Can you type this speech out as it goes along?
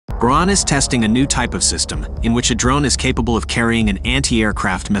Karrar is testing a new type of system, in which a drone is capable of carrying an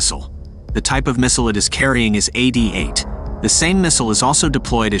anti-aircraft missile. The type of missile it is carrying is AD-08. The same missile is also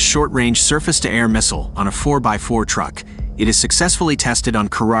deployed as short-range surface-to-air missile on a 4x4 truck. It is successfully tested on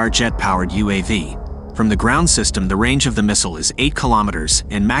Karrar jet-powered UAV. From the ground system, the range of the missile is 8 kilometers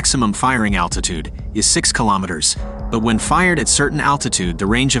and maximum firing altitude is 6 kilometers, but when fired at certain altitude, the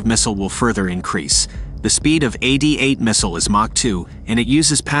range of missile will further increase. The speed of AD-08 missile is Mach 2, and it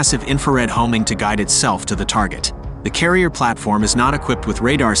uses passive infrared homing to guide itself to the target. The carrier platform is not equipped with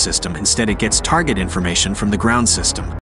radar system, instead it gets target information from the ground system.